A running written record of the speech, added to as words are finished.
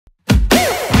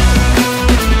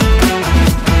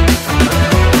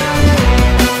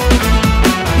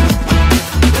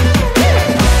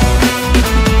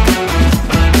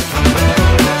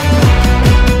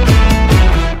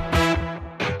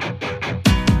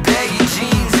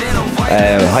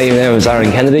Hi, my name is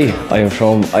Aaron Kennedy. I'm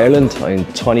from Ireland. I'm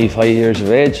 25 years of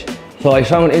age. So I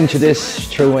found Inci Dis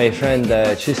through my friend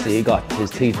Chisley. He got his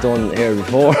teeth done here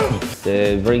before.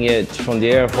 They bring you from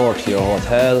the airport to your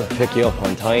hotel, pick you up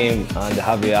on time, and they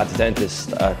have you at the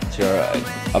dentist at your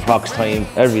approx time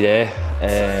every day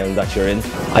that you're in.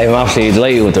 I am absolutely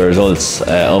delighted with the results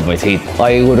of my teeth.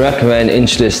 I would recommend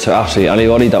Inci Dis to absolutely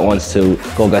anybody that wants to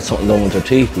go get something done with their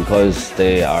teeth because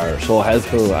they are so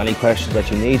helpful. Any questions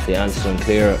that you need, they answer them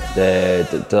clear.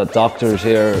 The doctors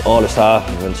here, all the staff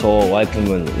have been so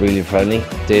welcome and really friendly.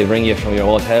 They bring you from your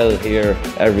hotel here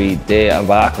every day and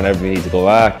back whenever you need to go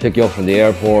back, pick you up from the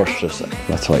airport.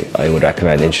 That's why I would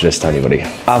recommend Inci Dis to anybody.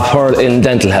 I've heard in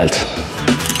dental health.